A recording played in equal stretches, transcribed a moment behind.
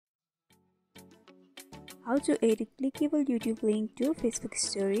How to edit clickable YouTube link to Facebook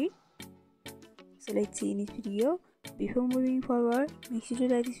story. So let's see in this video. Before moving forward, make sure to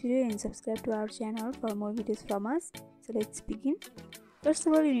like this video and subscribe to our channel for more videos from us. So let's begin. First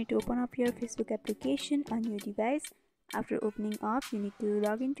of all, you need to open up your Facebook application on your device. After opening up, you need to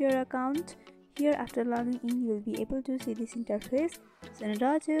log into your account. Here, after logging in, you will be able to see this interface. So in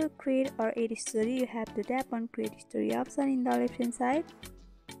order to create or edit story, you have to tap on create story option in the left hand side.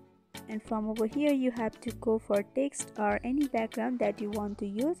 And from over here, you have to go for text or any background that you want to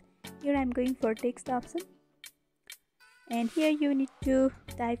use. Here I'm going for text option. And here you need to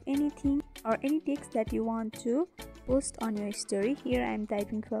type anything or any text that you want to post on your story. Here I'm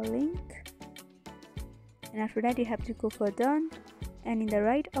typing for link. And after that, you have to go for done. And in the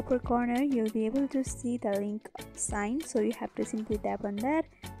right upper corner, you'll be able to see the link sign. So you have to simply tap on that.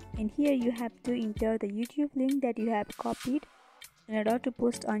 And here you have to enter the YouTube link that you have copied in order to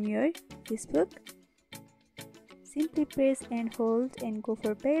post on your Facebook. Simply press and hold and go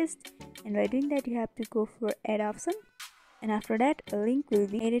for paste. And by doing that, you have to go for add option. And after that, a link will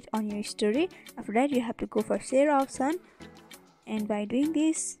be added on your story. After that, you have to go for share option. And by doing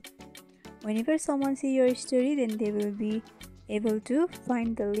this, whenever someone sees your story, then they will be able to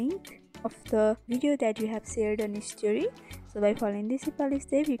find the link of the video that you have shared on your story. So by following this simple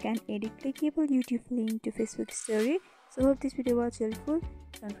step, you can edit clickable YouTube link to Facebook story. So hope this video was helpful.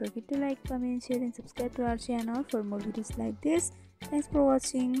 Don't forget to like, comment, share and subscribe to our channel for more videos like this. Thanks for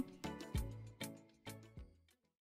watching.